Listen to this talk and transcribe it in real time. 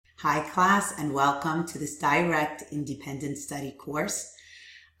Hi class, and welcome to this direct independent study course.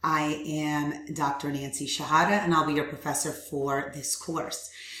 I am Dr. Nancy Shahada and I'll be your professor for this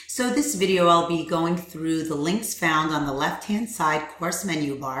course. So this video I'll be going through the links found on the left hand side course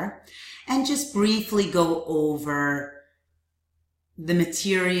menu bar and just briefly go over the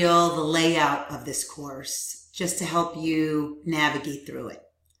material, the layout of this course, just to help you navigate through it.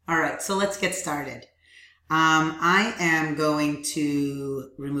 All right, so let's get started. I am going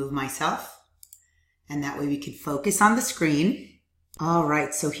to remove myself, and that way we can focus on the screen. All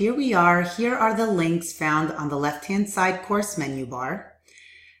right, so here we are. Here are the links found on the left-hand side course menu bar.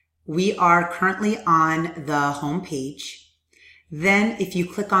 We are currently on the home page. Then if you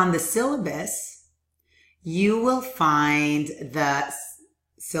click on the syllabus, you will find the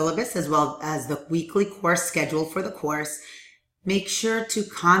syllabus as well as the weekly course schedule for the course. Make sure to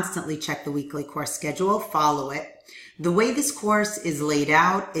constantly check the weekly course schedule, follow it. The way this course is laid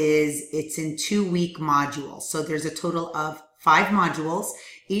out is it's in 2-week modules. So there's a total of 5 modules.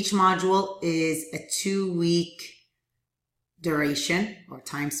 Each module is a 2-week duration or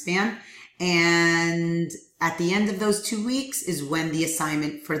time span. And at the end of those 2 weeks is when the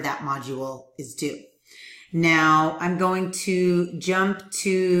assignment for that module is due. Now I'm going to jump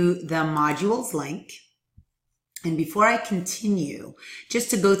to the modules link. And before I continue, just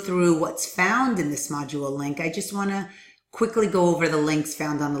to go through what's found in this module link, I just want to quickly go over the links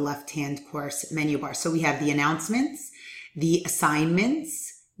found on the left-hand course menu bar. So we have the announcements, the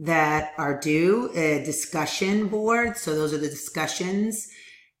assignments that are due, a discussion board. So those are the discussions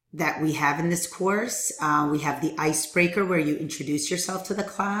that we have in this course. We have the icebreaker where you introduce yourself to the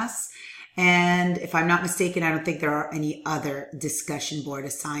class. And if I'm not mistaken, I don't think there are any other discussion board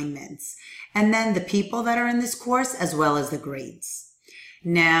assignments. And then the people that are in this course, as well as the grades.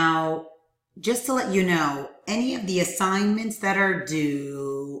 Now, just to let you know, any of the assignments that are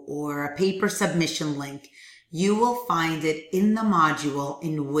due or a paper submission link, you will find it in the module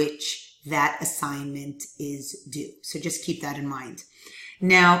in which that assignment is due. So just keep that in mind.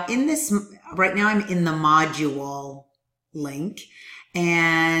 Now, right now I'm in the module link.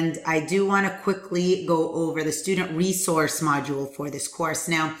 And I do want to quickly go over the student resource module for this course.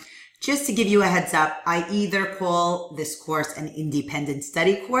 Now, just to give you a heads up, I either call this course an independent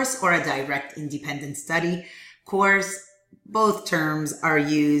study course or a direct independent study course. Both terms are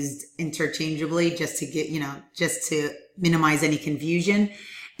used interchangeably just to get, just to minimize any confusion.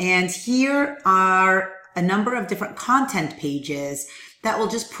 And here are a number of different content pages that will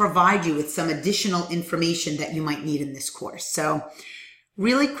just provide you with some additional information that you might need in this course. So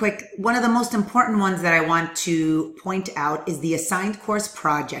really quick, one of the most important ones that I want to point out is the assigned course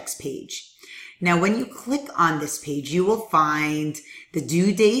projects page. Now, when you click on this page, you will find the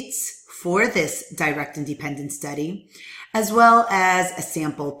due dates for this direct independent study, as well as a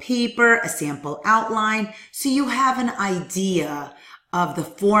sample paper, a sample outline, so you have an idea of the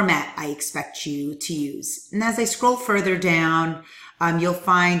format I expect you to use. And as I scroll further down, you'll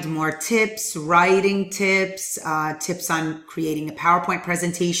find more tips, writing tips, tips on creating a PowerPoint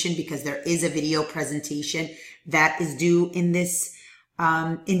presentation, because there is a video presentation that is due in this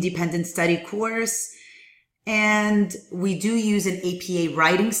independent study course. And we do use an APA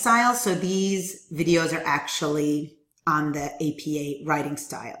writing style. So these videos are actually on the APA writing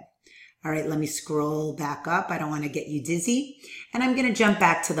style. All right, let me scroll back up. I don't want to get you dizzy. And I'm going to jump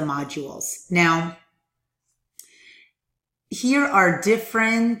back to the modules. Now, here are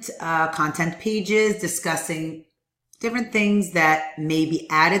different content pages discussing different things that may be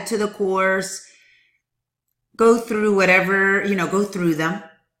added to the course. Go through whatever, go through them.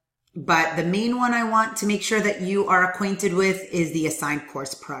 But the main one I want to make sure that you are acquainted with is the assigned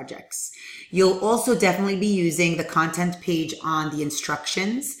course projects. You'll also definitely be using the content page on the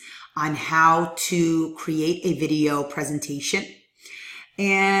instructions on how to create a video presentation.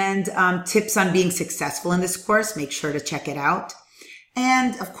 And tips on being successful in this course. Make sure to check it out.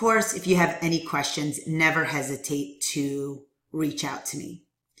 And of course, if you have any questions, never hesitate to reach out to me.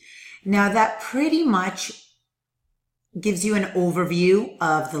 Now, that pretty much gives you an overview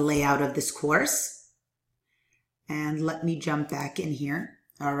of the layout of this course. And let me jump back in here.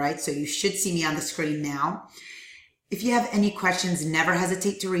 All right, so you should see me on the screen now. If you have any questions, never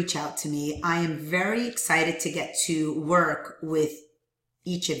hesitate to reach out to me. I am very excited to get to work with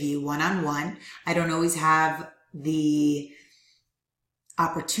each of you one-on-one. I don't always have the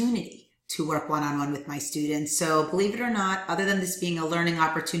opportunity to work one-on-one with my students. So believe it or not, other than this being a learning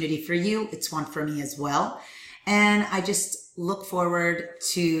opportunity for you, it's one for me as well. And I just look forward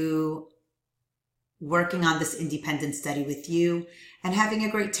to working on this independent study with you and having a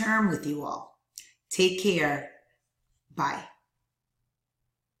great term with you all. Take care. Bye.